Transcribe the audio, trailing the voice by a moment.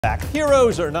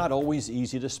Heroes are not always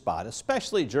easy to spot,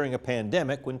 especially during a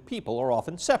pandemic when people are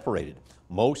often separated.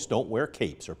 Most don't wear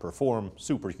capes or perform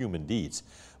superhuman deeds,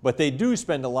 but they do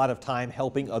spend a lot of time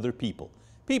helping other people.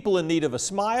 People in need of a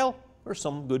smile or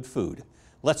some good food.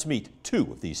 Let's meet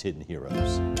two of these hidden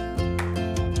heroes.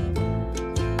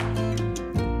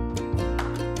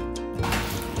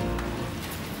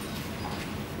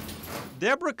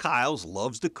 Deborah Kiles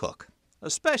loves to cook,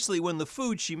 especially when the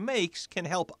food she makes can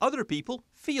help other people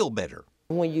feel better.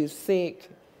 When you're sick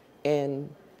and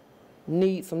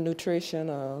need some nutrition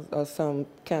or some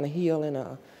kind of healing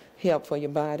or help for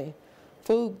your body,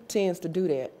 food tends to do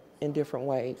that in different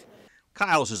ways.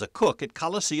 Kiles is a cook at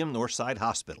Coliseum Northside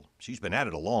Hospital. She's been at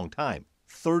it a long time,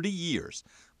 30 years,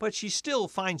 but she still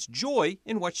finds joy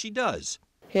in what she does.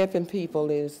 Helping people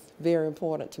is very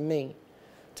important to me,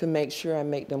 to make sure I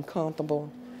make them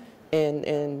comfortable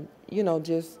and you know,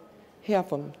 just help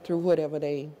them through whatever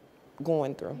they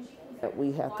going through.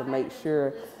 We have to make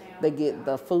sure they get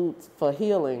the foods for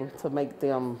healing to make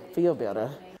them feel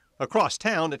better. Across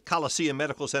town at Coliseum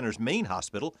Medical Centers' main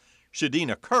hospital,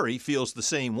 Shadina Curry feels the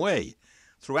same way.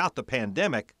 Throughout the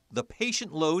pandemic, the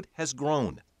patient load has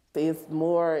grown. It's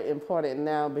more important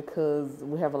now because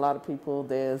we have a lot of people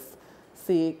that's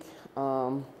sick, a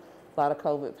lot of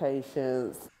COVID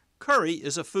patients. Curry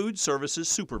is a food services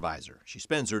supervisor. She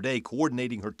spends her day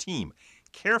coordinating her team,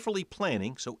 carefully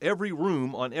planning so every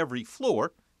room on every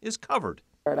floor is covered.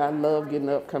 I love getting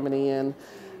up, coming in,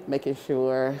 making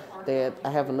sure that I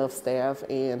have enough staff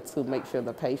and to make sure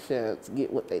the patients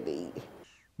get what they need.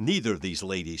 Neither of these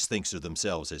ladies thinks of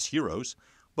themselves as heroes.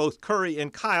 Both Curry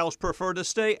and Kiles prefer to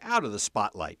stay out of the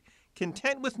spotlight,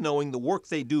 content with knowing the work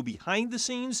they do behind the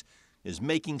scenes is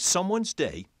making someone's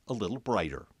day a little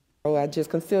brighter. I just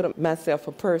consider myself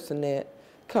a person that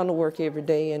come to work every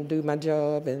day and do my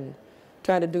job and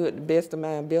try to do it the best of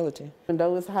my ability. Even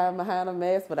though it's hiding behind a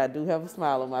mask, but I do have a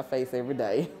smile on my face every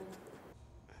day.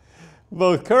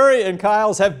 Both Curry and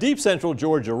Kiles have deep Central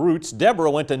Georgia roots.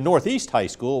 Deborah went to Northeast High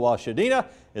School, while Shadina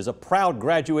is a proud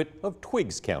graduate of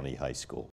Twiggs County High School.